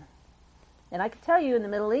son. And I can tell you, in the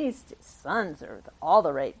Middle East, sons are all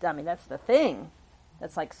the rage. I mean, that's the thing.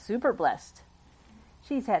 That's like super blessed.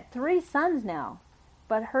 She's had 3 sons now,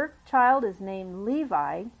 but her child is named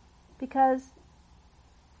Levi, because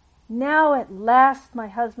now at last my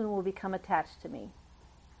husband will become attached to me.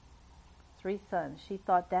 3 sons. She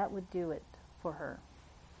thought that would do it for her.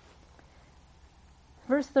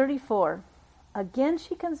 Verse 34, again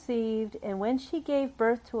she conceived, and when she gave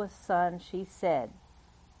birth to a son, she said,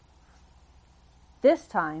 this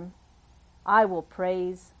time I will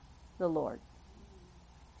praise the Lord.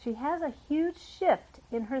 She has a huge shift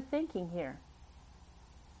in her thinking here.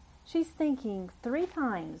 She's thinking 3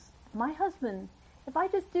 times, my husband, if I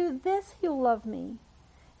just do this, he'll love me.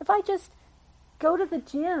 If I just go to the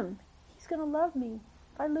gym, he's going to love me.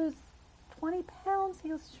 If I lose 20 pounds,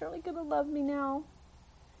 he's surely going to love me now.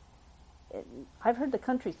 I've heard the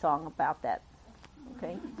country song about that.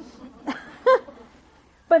 Okay?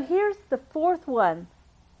 But here's the 4th one.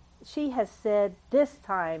 She has said, this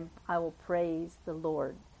time I will praise the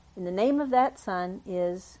Lord. And the name of that son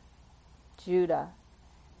is Judah.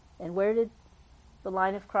 And where did the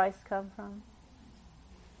line of Christ come from?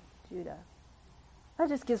 Judah. That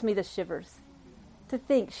just gives me the shivers to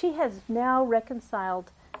think she has now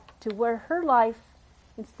reconciled to where her life,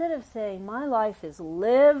 instead of saying, my life is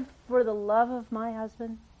lived for the love of my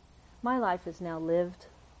husband, my life is now lived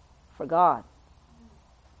for God.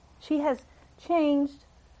 She has changed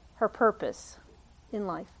her purpose in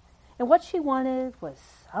life. And what she wanted was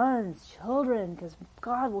sons, children, because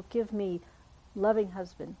God will give me a loving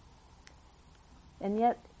husband. And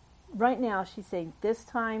yet, right now, she's saying, this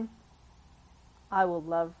time, I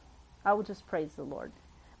will just praise the Lord.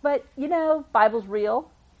 But, Bible's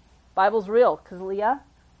real. Bible's real, because Leah,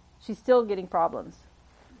 she's still getting problems.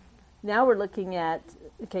 Now we're looking at,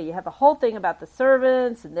 okay, you have a whole thing about the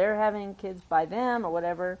servants, and they're having kids by them, or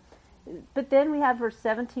whatever. But then we have verse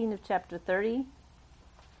 17 of chapter 30.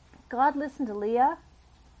 God listened to Leah,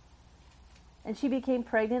 and she became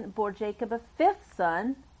pregnant and bore Jacob a 5th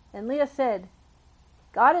son. And Leah said,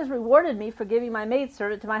 God has rewarded me for giving my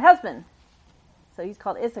maidservant to my husband. So he's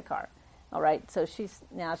called Issachar. All right, so she's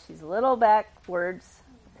a little backwards.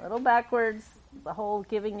 The whole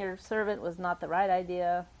giving your servant was not the right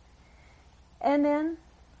idea. And then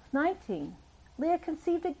 19, Leah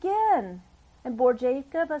conceived again and bore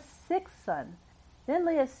Jacob a 6th son. Then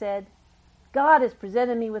Leah said, God has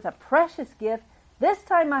presented me with a precious gift. This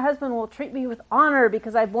time my husband will treat me with honor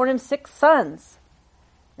because I've borne him 6 sons.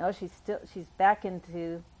 No, she's back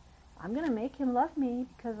into, I'm going to make him love me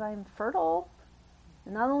because I'm fertile.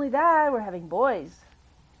 And not only that, we're having boys.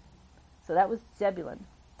 So that was Zebulun.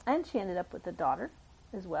 And she ended up with a daughter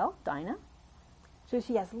as well, Dinah. So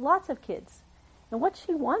she has lots of kids. And what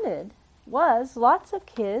she wanted was lots of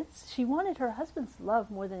kids. She wanted her husband's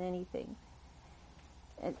love more than anything.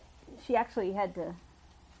 And she actually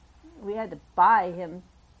we had to buy him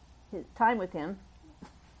his time with him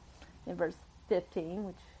in verse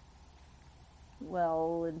 15,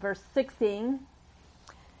 in verse 16.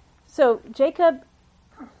 So Jacob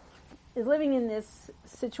is living in this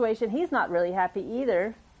situation. He's not really happy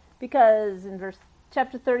either, because in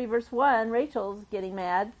chapter 30, verse 1, Rachel's getting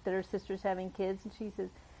mad that her sister's having kids, and she says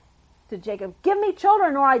to Jacob, give me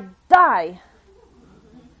children or I die.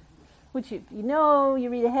 Which, you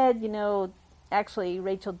read ahead, Actually,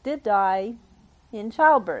 Rachel did die in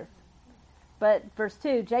childbirth. But verse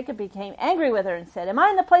 2, Jacob became angry with her and said, "Am I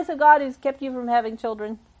in the place of God who's kept you from having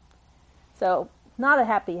children?" So, not a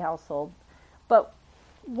happy household. But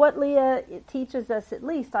what Leah teaches us, at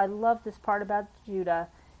least, I love this part about Judah,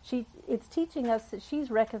 it's teaching us that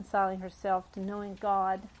she's reconciling herself to knowing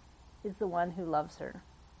God is the one who loves her.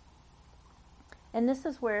 And this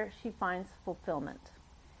is where she finds fulfillment.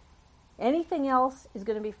 Anything else is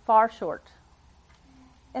going to be far short.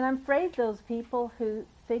 And I'm afraid those people who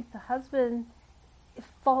think the husband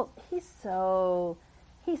he's so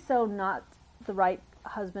not the right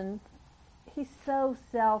husband. He's so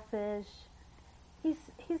selfish.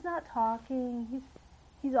 He's not talking.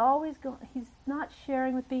 He's always going. He's not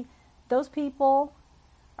sharing with me. Those people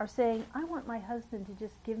are saying, "I want my husband to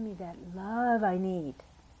just give me that love I need.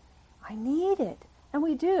 I need it." And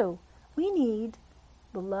we do. We need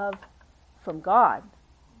the love from God.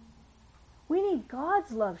 We need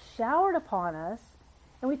God's love showered upon us,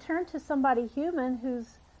 and we turn to somebody human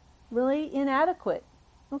who's really inadequate.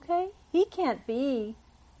 Okay? He can't be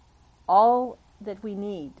all that we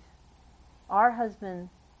need. Our husband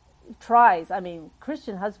tries. I mean,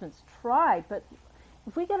 Christian husbands try, but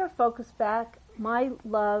if we get our focus back, my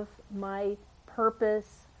love, my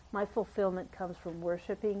purpose, my fulfillment comes from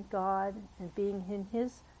worshiping God and being in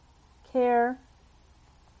His care,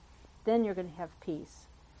 then you're going to have peace.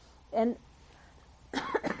 And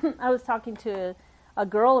I was talking to a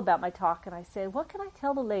girl about my talk, and I said, "What can I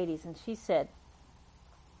tell the ladies?" And she said,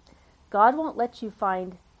 "God won't let you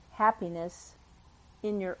find happiness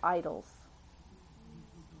in your idols."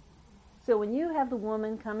 So when you have the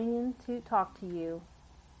woman coming in to talk to you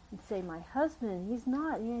and say, "My husband, he's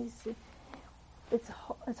not, it's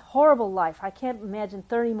a horrible life. I can't imagine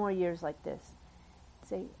 30 more years like this."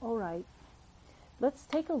 Say, "All right, let's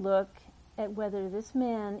take a look at whether this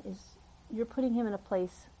man you're putting him in a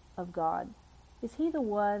place of God. Is he the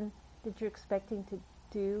one that you're expecting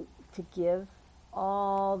to give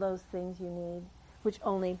all those things you need, which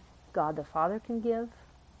only God the Father can give?"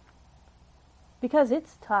 Because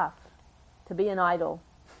it's tough to be an idol.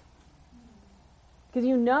 Because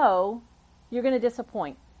you're going to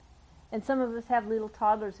disappoint. And some of us have little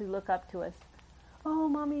toddlers who look up to us. "Oh,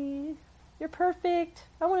 Mommy, you're perfect.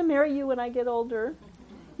 I want to marry you when I get older."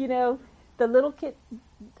 The little kid,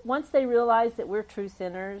 once they realize that we're true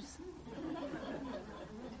sinners,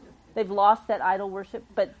 they've lost that idol worship.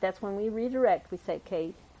 But that's when we redirect. We say,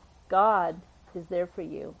 "Okay, God is there for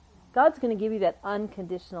you. God's going to give you that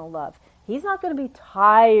unconditional love. He's not going to be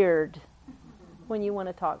tired when you want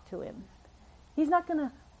to talk to Him. He's not going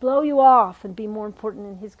to blow you off and be more important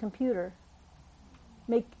than His computer.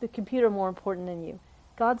 Make the computer more important than you."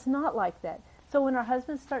 God's not like that. So when our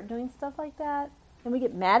husbands start doing stuff like that, and we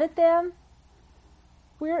get mad at them,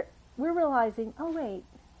 we're realizing, "Oh wait,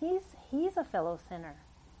 he's a fellow sinner.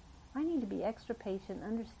 I need to be extra patient,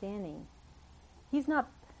 understanding. He's not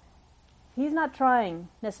trying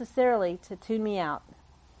necessarily to tune me out."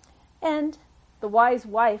 And the wise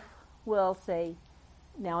wife will say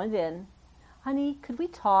now and then, "Honey, could we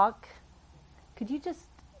talk? Could you just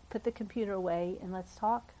put the computer away and let's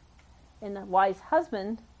talk?" And the wise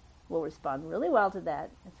husband will respond really well to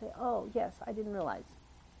that and say, "Oh, yes, I didn't realize."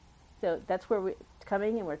 So that's where we're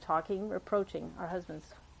coming and we're talking, we're approaching our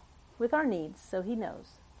husbands with our needs, so he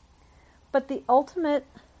knows. But the ultimate,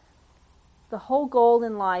 the whole goal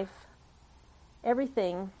in life,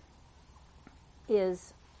 everything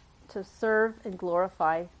is to serve and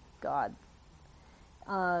glorify God.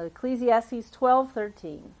 Ecclesiastes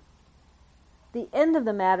 12:13. "The end of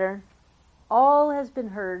the matter, all has been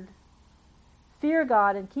heard. Fear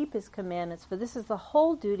God and keep His commandments, for this is the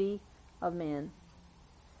whole duty of man."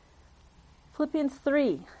 Philippians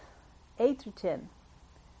 3:8-10.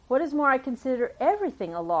 "What is more, I consider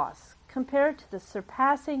everything a loss compared to the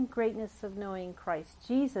surpassing greatness of knowing Christ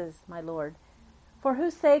Jesus, my Lord, for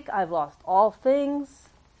whose sake I've lost all things.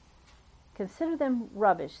 Consider them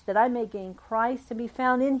rubbish, that I may gain Christ and be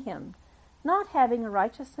found in Him, not having a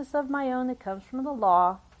righteousness of my own that comes from the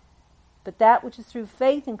law, but that which is through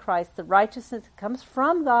faith in Christ, the righteousness that comes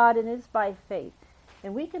from God and is by faith."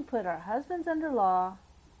 And we can put our husbands under law,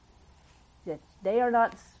 that they are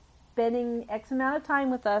not spending X amount of time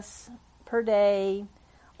with us per day,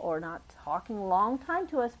 or not talking a long time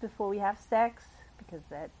to us before we have sex, because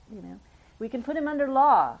that, we can put him under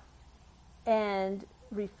law and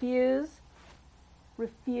refuse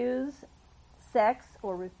sex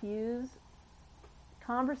or refuse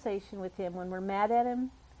conversation with him when we're mad at him,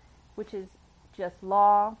 which is just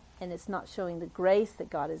law, and it's not showing the grace that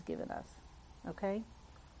God has given us. Okay?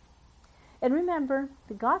 And remember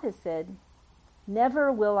that God has said,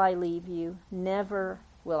 Never will I leave you. Never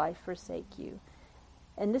will I forsake you.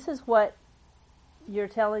 And this is what you're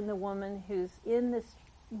telling the woman who's in this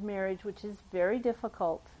marriage, which is very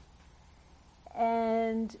difficult.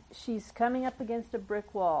 And she's coming up against a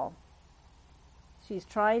brick wall. She's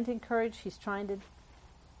trying to encourage, she's trying to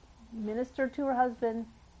minister to her husband,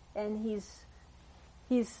 and he's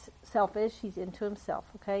selfish, he's into himself,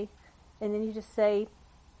 okay? And then you just say,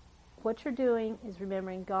 what you're doing is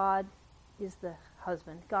remembering God is the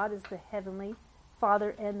husband. God is the heavenly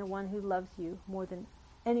Father and the one who loves you more than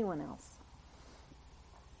anyone else.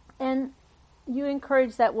 And you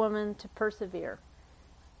encourage that woman to persevere.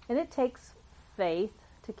 And it takes faith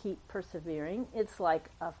to keep persevering. It's like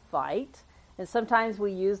a fight. And sometimes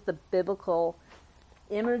we use the biblical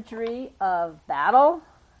imagery of battle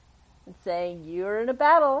and saying, you're in a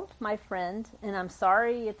battle, my friend, and I'm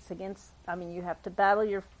sorry it's against, you have to battle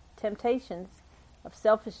your temptations of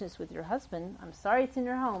selfishness with your husband. I'm sorry it's in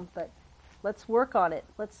your home, but let's work on it.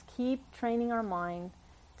 Let's keep training our mind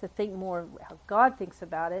to think more of how God thinks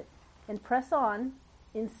about it and press on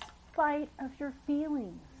in spite of your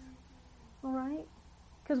feelings. All right?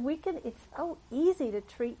 Because it's so easy to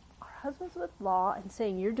treat our husbands with law and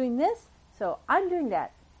saying, you're doing this, so I'm doing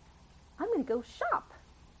that. I'm going to go shop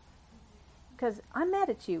because I'm mad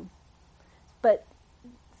at you. But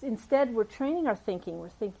instead, we're training our thinking. We're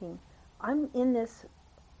thinking, I'm in this,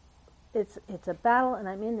 it's a battle, and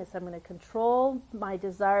I'm in this. I'm going to control my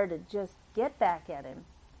desire to just get back at him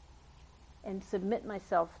and submit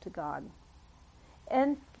myself to God.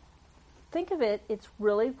 And think of it, it's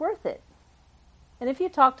really worth it. And if you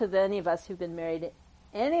talk to any of us who've been married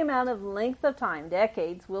any amount of length of time,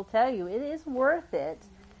 decades, we'll tell you it is worth it.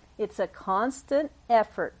 It's a constant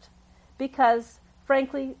effort because,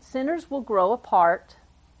 frankly, sinners will grow apart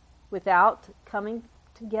without coming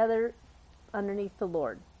together underneath the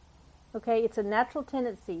Lord. Okay, it's a natural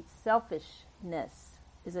tendency. Selfishness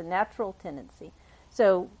is a natural tendency.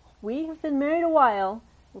 So we have been married a while.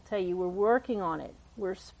 We'll tell you we're working on it.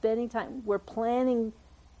 We're spending time. We're planning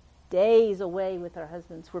days away with our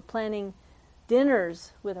husbands. We're planning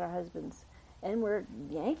dinners with our husbands. And we're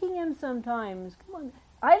yanking him sometimes. Come on.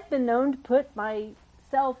 I've been known to put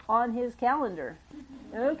myself on his calendar.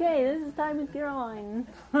 Okay, this is time with Caroline.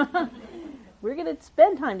 We're going to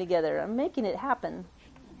spend time together. I'm making it happen.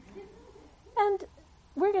 And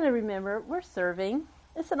we're going to remember we're serving.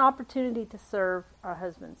 It's an opportunity to serve our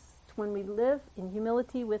husbands. When we live in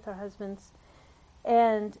humility with our husbands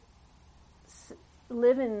and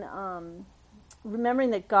live in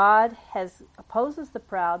remembering that God opposes the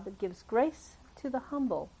proud but gives grace to the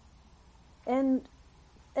humble. And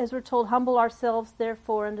as we're told, humble ourselves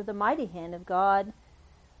therefore under the mighty hand of God,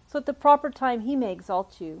 so at the proper time he may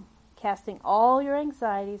exalt you, casting all your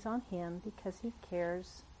anxieties on him because he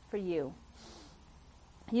cares for you.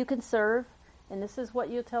 You can serve, and this is what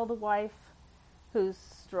you tell the wife who's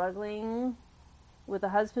struggling with a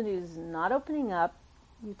husband who's not opening up.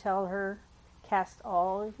 You tell her, cast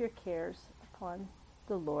all of your cares upon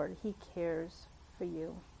the Lord. He cares for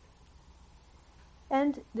you.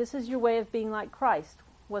 And this is your way of being like Christ.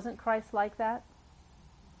 Wasn't Christ like that?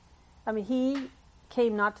 He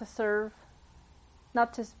came not to serve,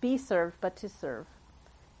 not to be served, but to serve,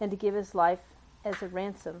 and to give his life as a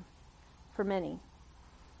ransom for many.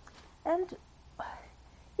 And,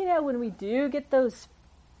 when we do get those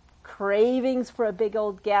cravings for a big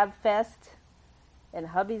old gab fest, and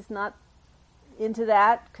hubby's not into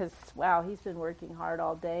that because, wow, he's been working hard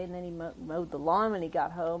all day, and then he mowed the lawn when he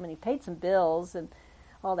got home, and he paid some bills and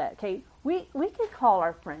all that. Okay, we can call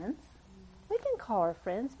our friends. We can call our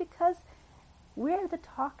friends because we're the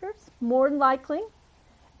talkers, more than likely.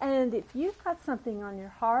 And if you've got something on your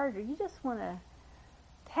heart, or you just want to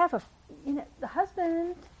have the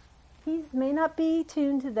husband, he may not be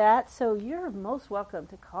tuned to that, so you're most welcome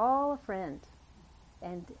to call a friend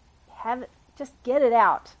and have it, just get it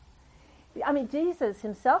out. Jesus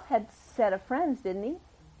himself had a set of friends, didn't he?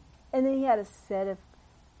 And then he had a set of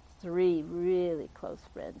 3 really close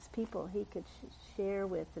friends, people he could share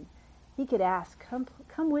with, and he could ask,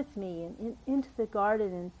 come with me and into the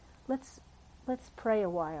garden, and let's pray a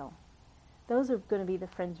while. Those are going to be the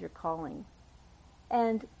friends you're calling.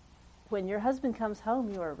 And when your husband comes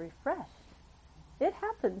home, you are refreshed. It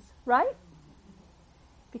happens, right?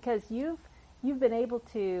 Because you've been able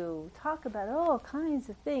to talk about all kinds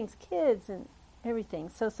of things, kids and everything.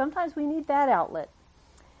 So sometimes we need that outlet.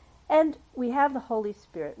 And we have the Holy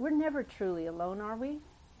Spirit. We're never truly alone, are we?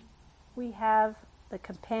 We have the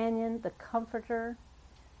companion, the comforter,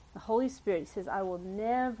 the Holy Spirit. He says, I will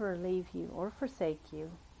never leave you or forsake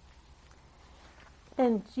you.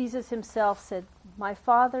 And Jesus himself said, my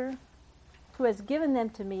Father who has given them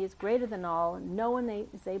to me is greater than all, and no one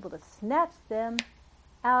is able to snatch them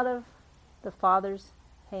out of the Father's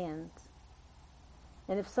hands.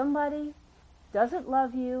 And if somebody doesn't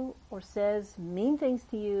love you or says mean things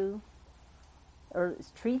to you or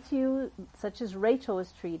treats you such as Rachel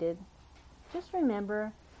was treated, just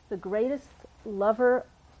remember the greatest lover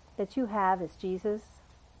that you have is Jesus.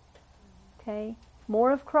 Okay?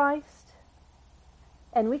 More of Christ.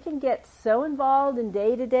 And we can get so involved in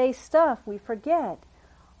day-to-day stuff, we forget.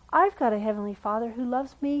 I've got a Heavenly Father who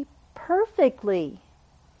loves me perfectly.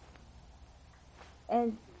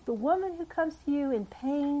 And the woman who comes to you in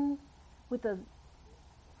pain, with a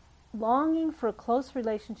longing for a close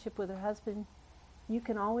relationship with her husband, you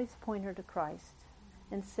can always point her to Christ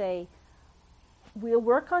and say, we'll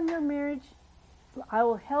work on your marriage, I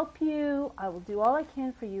will help you, I will do all I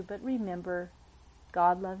can for you, but remember,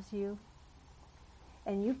 God loves you.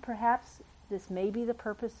 And you perhaps, this may be the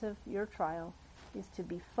purpose of your trial, is to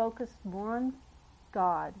be focused more on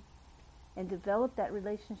God and develop that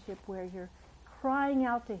relationship where you're crying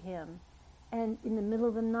out to Him, and in the middle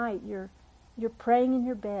of the night you're praying in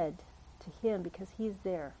your bed to Him because He's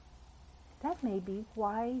there. That may be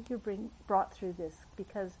why you're brought through this,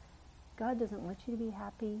 because God doesn't want you to be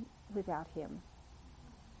happy without Him.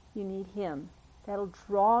 You need Him. That'll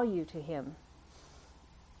draw you to Him.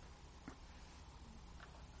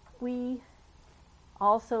 We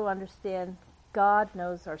also understand God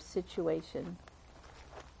knows our situation.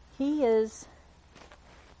 He is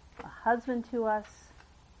a husband to us.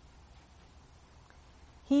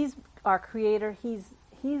 He's our Creator. He's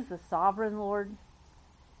the sovereign Lord.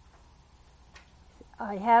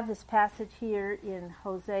 I have this passage here in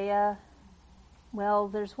Hosea. Well,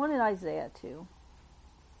 there's one in Isaiah too.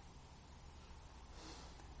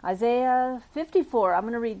 Isaiah 54, I'm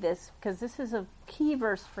going to read this because this is a key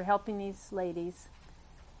verse for helping these ladies.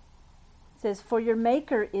 It says, "For your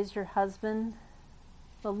Maker is your husband,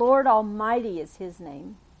 the Lord Almighty is His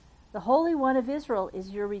name. The Holy One of Israel is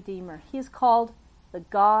your Redeemer. He is called the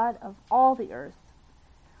God of all the earth.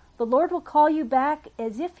 The Lord will call you back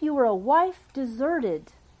as if you were a wife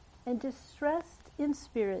deserted and distressed in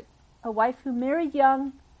spirit, a wife who married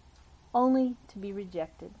young only to be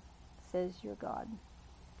rejected, says your God."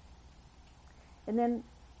 And then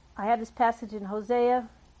I have this passage in Hosea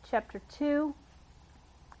chapter 2,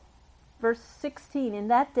 verse 16. "In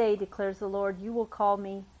that day, declares the Lord, you will call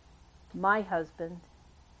me my husband.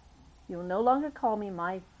 You will no longer call me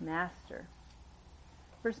my master."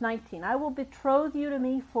 Verse 19, "I will betroth you to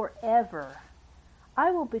me forever.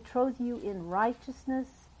 I will betroth you in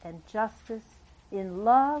righteousness and justice, in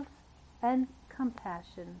love and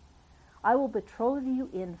compassion. I will betroth you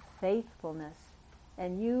in faithfulness,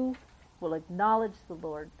 and you will acknowledge the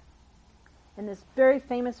Lord." And this very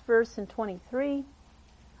famous verse in 23,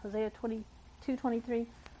 Hosea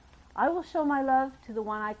 22:23, "I will show my love to the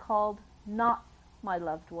one I called not my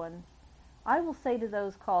loved one. I will say to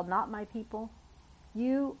those called not my people,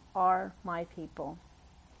 you are my people.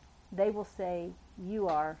 They will say, you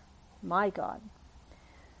are my God."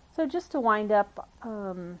 So just to wind up,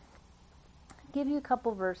 give you a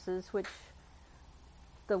couple verses which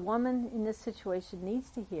the woman in this situation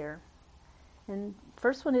needs to hear. And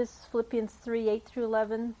first one is Philippians 3, 8 through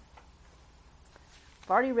 11.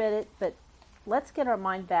 I've already read it, but let's get our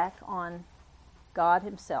mind back on God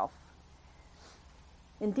Himself.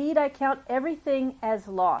 "Indeed, I count everything as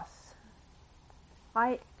loss."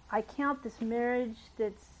 I count this marriage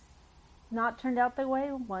that's not turned out the way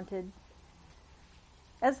I wanted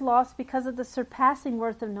as loss because of the surpassing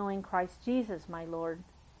worth of knowing Christ Jesus, my Lord.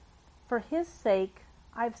 For His sake,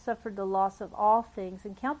 I've suffered the loss of all things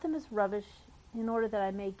and count them as rubbish in order that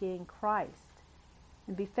I may gain Christ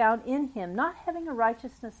and be found in Him, not having a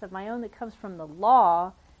righteousness of my own that comes from the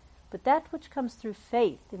law, but that which comes through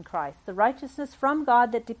faith in Christ, the righteousness from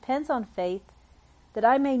God that depends on faith, that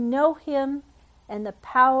I may know Him and the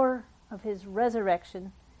power of His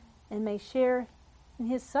resurrection and may share in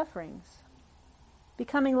His sufferings,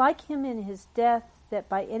 becoming like Him in His death, that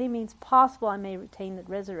by any means possible I may retain the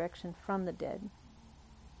resurrection from the dead.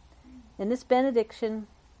 In this benediction,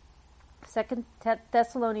 2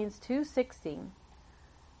 Thessalonians 2:16,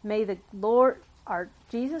 "May the Lord, our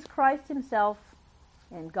Jesus Christ Himself,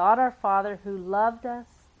 and God our Father, who loved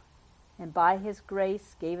us and by His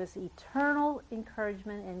grace gave us eternal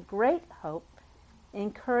encouragement and great hope,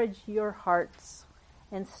 encourage your hearts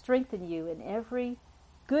and strengthen you in every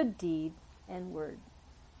good deed and word."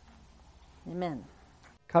 Amen.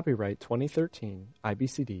 Copyright 2013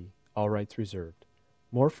 IBCD, all rights reserved.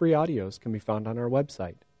 More free audios can be found on our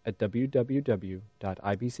website at www.ibcd.org.